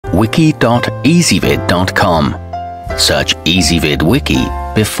wiki.ezvid.com. Search Ezvid Wiki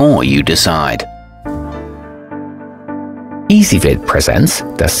before you decide. Ezvid presents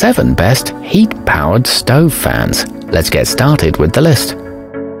the 7 best heat-powered stove fans. Let's get started with the list.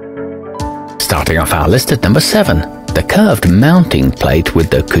 Starting off our list at number 7, the curved mounting plate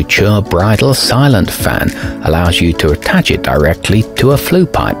with the couturebridal silent fan allows you to attach it directly to a flue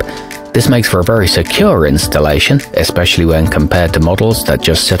pipe. This makes for a very secure installation, especially when compared to models that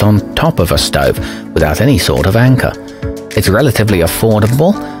just sit on top of a stove without any sort of anchor. It's relatively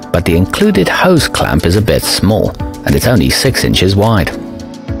affordable, but the included hose clamp is a bit small, and it's only 6 inches wide.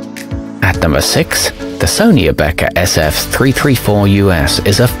 At number 6, the sonyabecca SF334US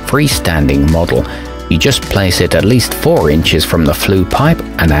is a freestanding model. You just place it at least 4 inches from the flue pipe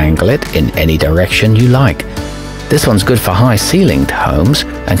and angle it in any direction you like. This one's good for high-ceilinged homes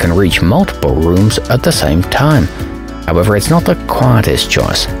and can reach multiple rooms at the same time. However, it's not the quietest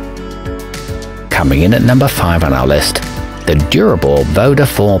choice. Coming in at number 5 on our list, the durable voda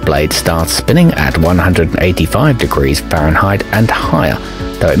 4-blade starts spinning at 185 degrees Fahrenheit and higher,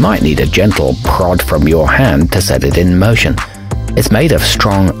 though it might need a gentle prod from your hand to set it in motion. It's made of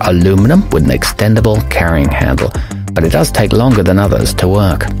strong aluminum with an extendable carrying handle, but it does take longer than others to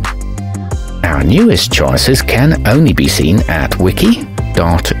work. Our newest choices can only be seen at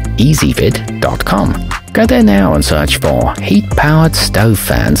wiki.ezvid.com. Go there now and search for heat-powered stove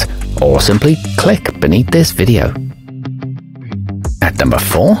fans, or simply click beneath this video. At number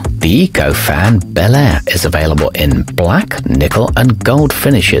 4, the ecofan belair is available in black, nickel and gold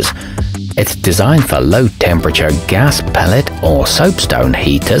finishes. It's designed for low-temperature gas pellet or soapstone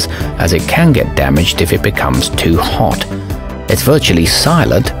heaters, as it can get damaged if it becomes too hot. It's virtually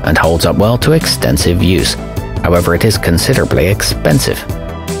silent and holds up well to extensive use. However, it is considerably expensive.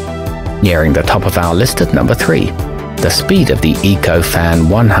 Nearing the top of our list at number 3, the speed of the ecofan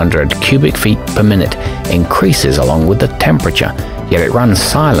 100 cubic feet per minute increases along with the temperature, yet it runs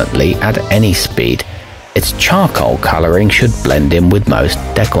silently at any speed. Its charcoal coloring should blend in with most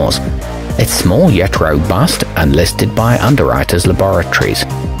decors. It's small yet robust and listed by Underwriters Laboratories.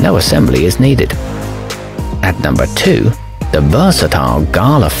 No assembly is needed. At number 2, the versatile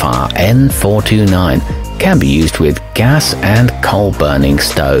galafire N429 can be used with gas and coal burning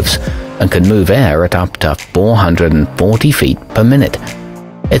stoves and can move air at up to 440 feet per minute.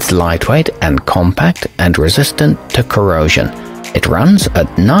 It's lightweight and compact and resistant to corrosion. It runs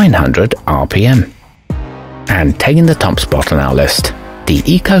at 900 RPM. And taking the top spot on our list, the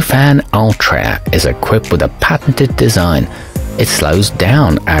ecofan ultrair is equipped with a patented design. It slows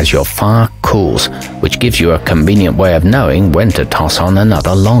down as your fire cools, which gives you a convenient way of knowing when to toss on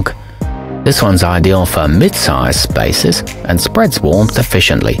another log. This one's ideal for mid-sized spaces and spreads warmth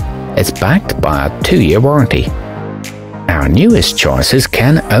efficiently. It's backed by a 2-year warranty. Our newest choices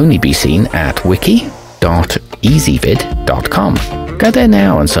can only be seen at wiki.ezvid.com. Go there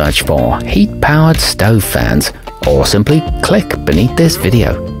now and search for heat-powered stove fans, or simply click beneath this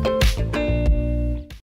video.